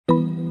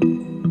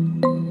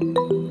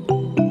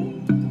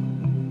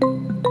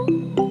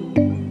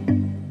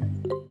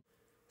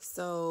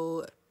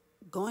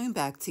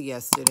Going back to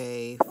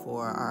yesterday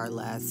for our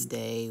last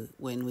day,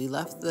 when we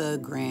left the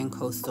Grand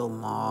Coastal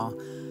Mall,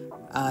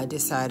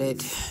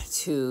 decided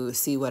to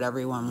see what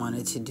everyone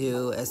wanted to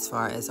do as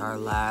far as our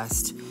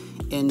last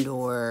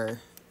indoor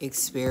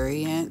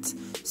experience.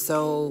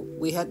 So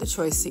we had the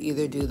choice to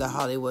either do the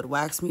Hollywood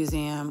Wax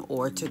Museum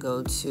or to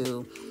go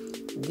to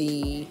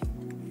the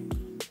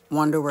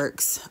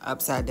WonderWorks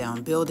upside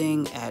down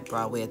building at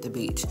Broadway at the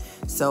beach.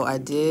 So I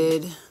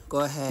did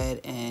go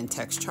ahead and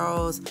text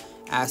Charles,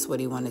 asked what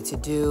he wanted to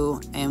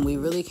do, and we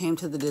really came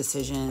to the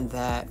decision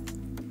that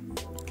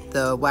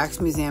the Wax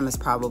Museum is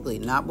probably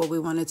not what we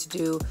wanted to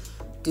do,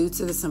 due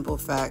to the simple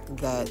fact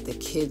that the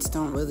kids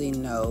don't really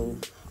know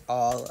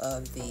all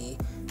of the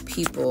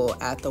people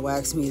at the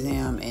Wax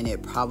Museum, and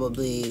it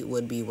probably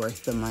would be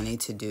worth the money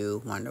to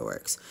do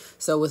WonderWorks.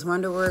 So with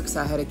WonderWorks,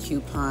 I had a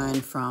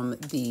coupon from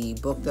the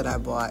book that I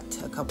bought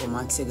a couple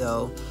months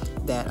ago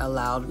that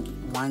allowed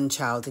one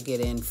child to get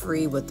in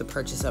free with the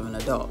purchase of an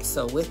adult.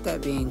 So with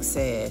that being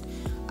said,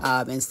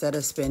 instead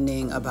of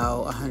spending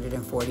about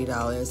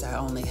 $140, I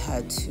only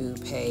had to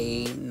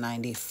pay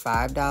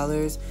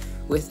 $95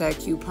 with that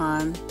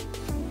coupon.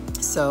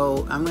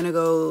 So I'm gonna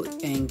go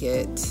and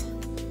get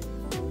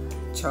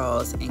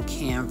Charles and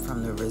Cam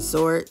from the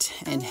resort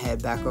and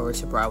head back over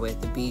to Broadway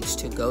at the beach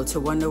to go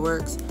to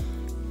WonderWorks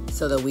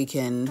so that we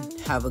can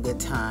have a good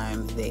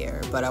time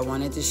there. But I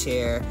wanted to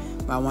share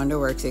my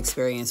WonderWorks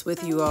experience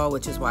with you all,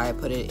 which is why I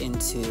put it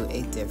into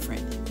a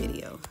different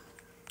video.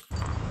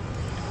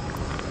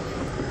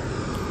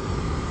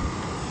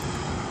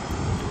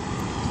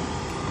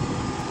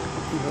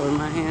 You holding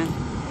my hand?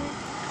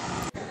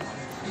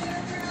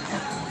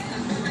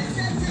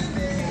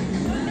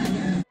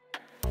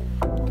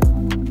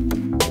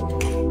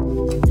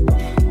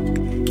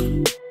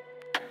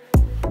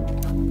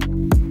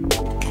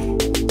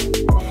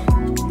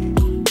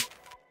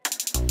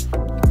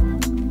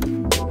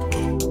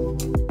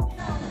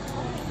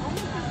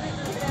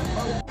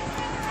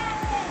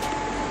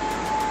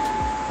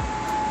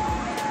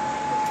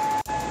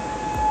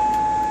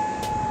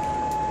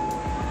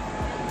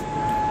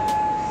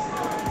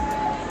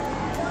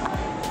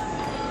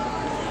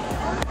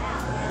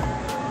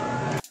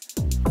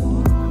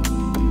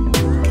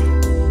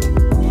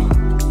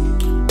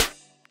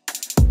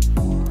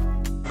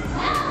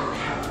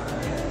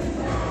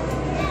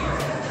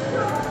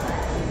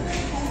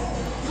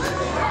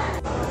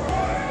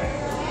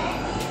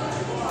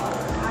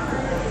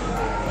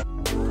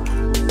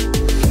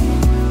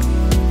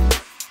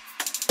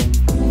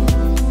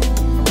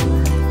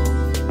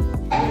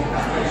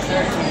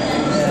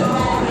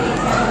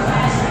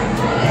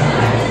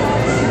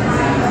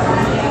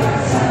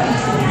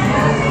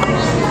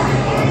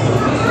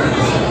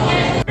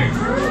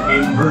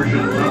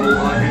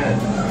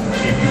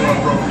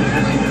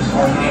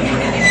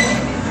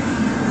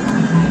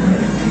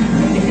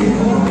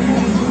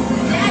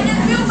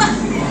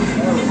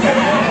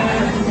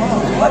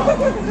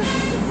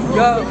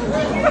 Go.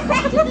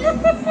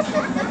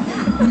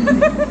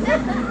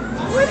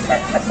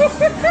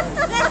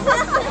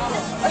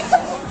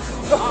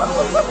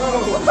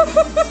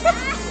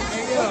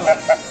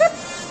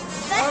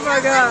 Oh my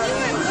God.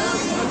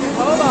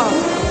 Hold on.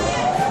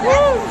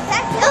 Woo.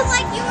 That felt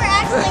like you were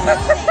actually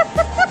moving.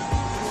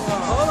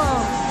 Hold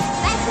on.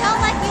 That felt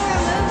like you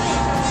were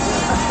moving.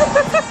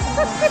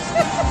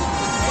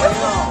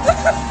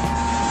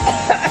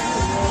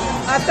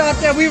 I thought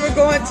that we were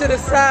going to the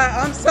side.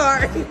 I'm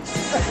sorry.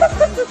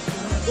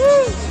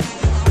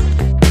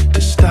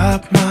 To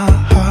stop my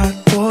heart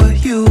for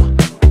you.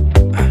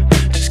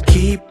 Just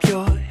keep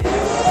your head.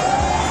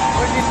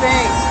 What'd you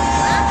think?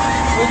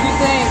 What'd you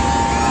think?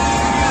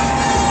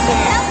 It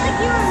felt like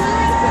you were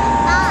moving to the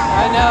side.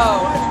 I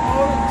know.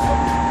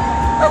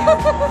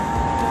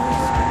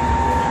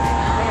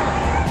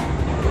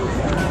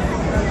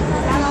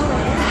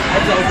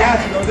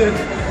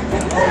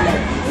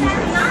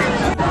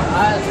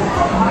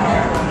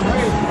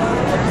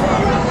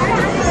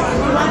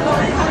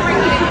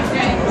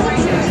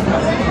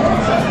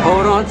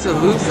 Hold on to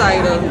loose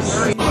items.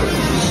 A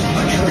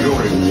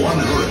Category 1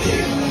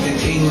 hurricane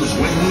contains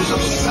winds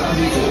of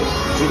 74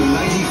 to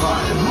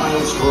 95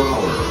 miles per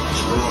hour,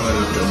 strong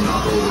enough to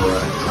knock over a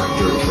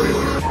tractor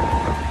trailer.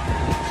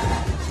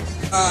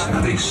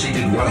 And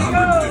exceeded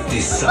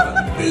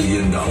 $157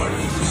 billion.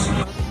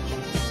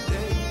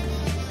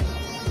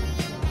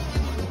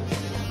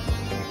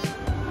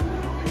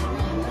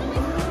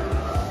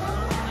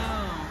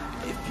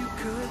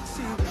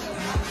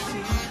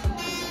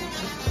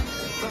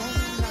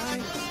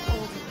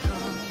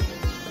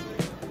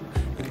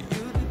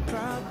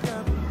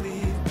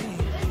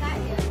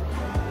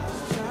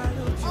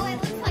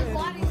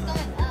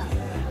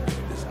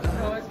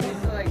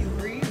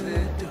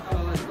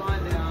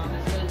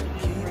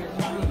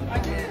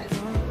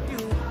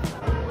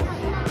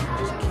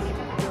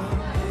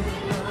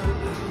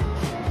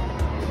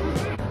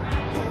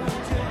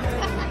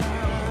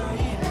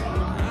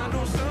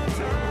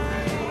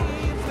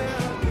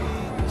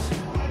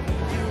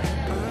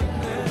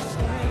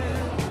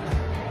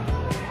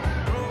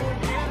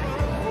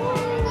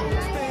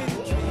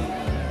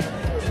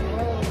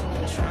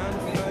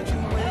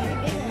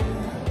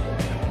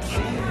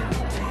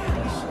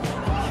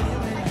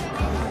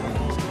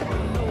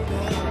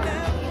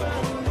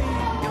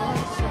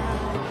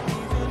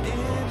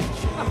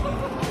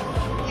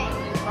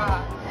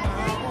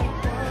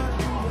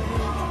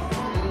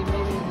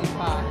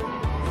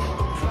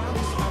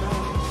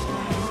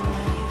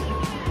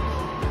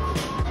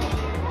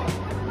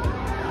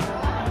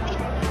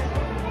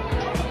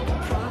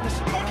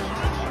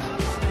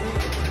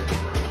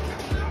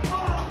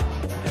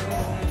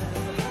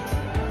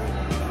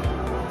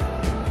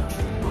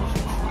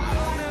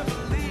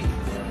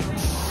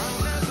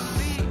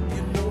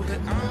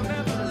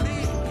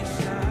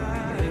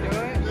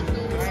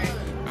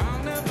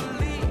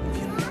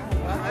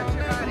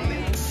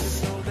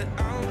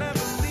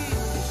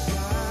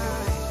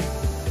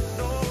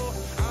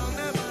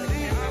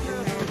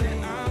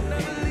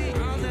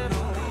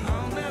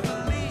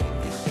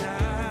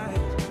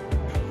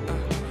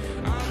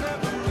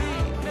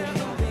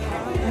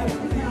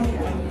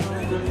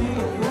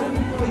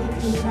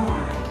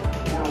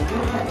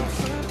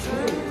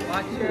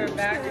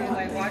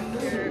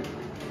 here.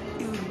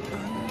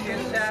 Your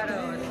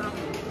shadow or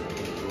something.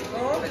 Go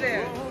over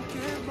there.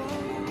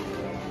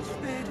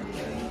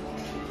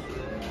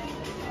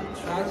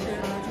 Out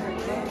here.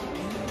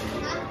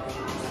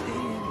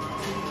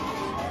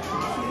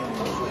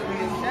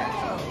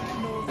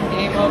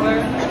 Game over.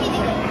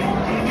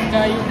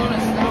 Yeah, you're gonna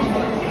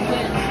stumble. You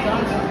can't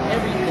stumble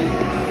everything.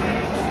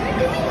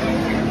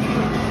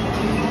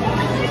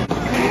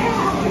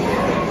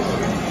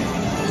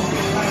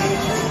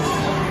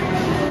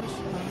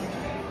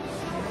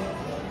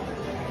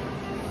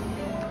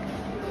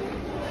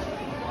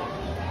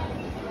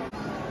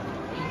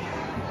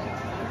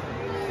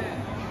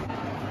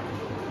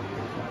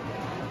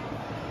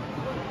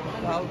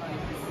 Wow.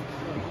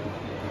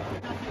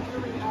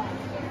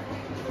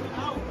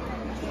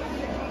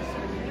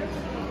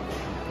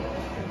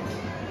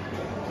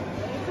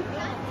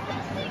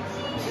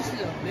 This is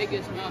the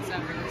biggest mouse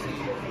I've ever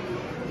seen.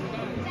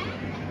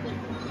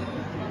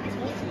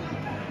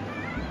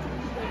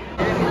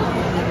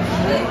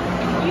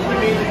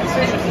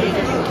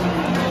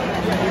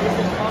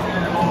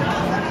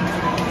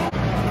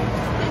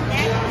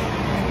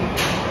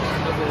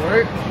 Does it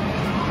work?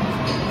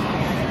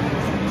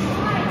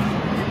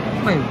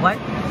 Wait, what?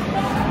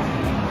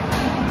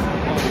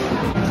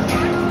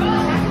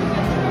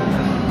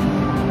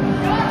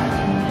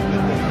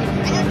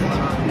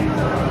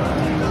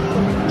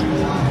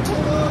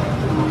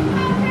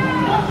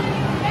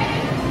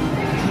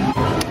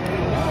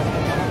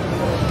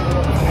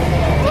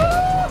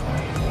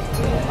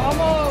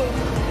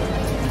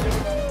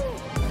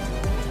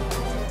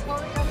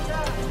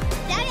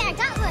 Daddy, I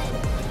got one.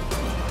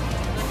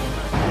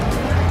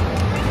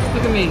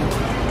 Look at me.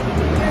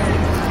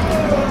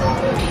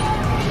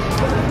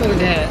 Look at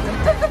that.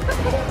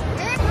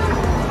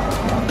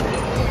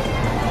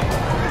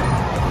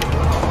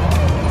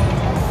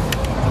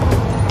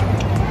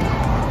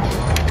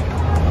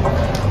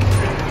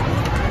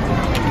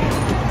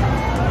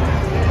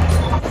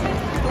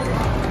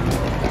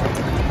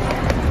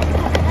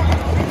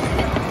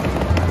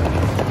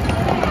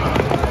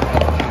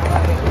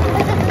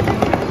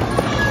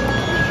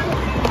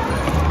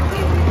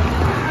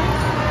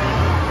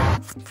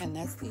 And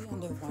that's the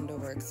end of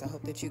WonderWorks. I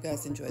hope that you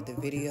guys enjoyed the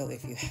video.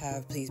 If you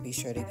have, please be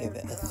sure to give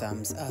it a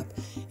thumbs up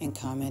and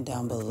comment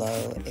down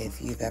below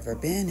if you've ever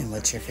been and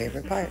what's your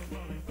favorite part.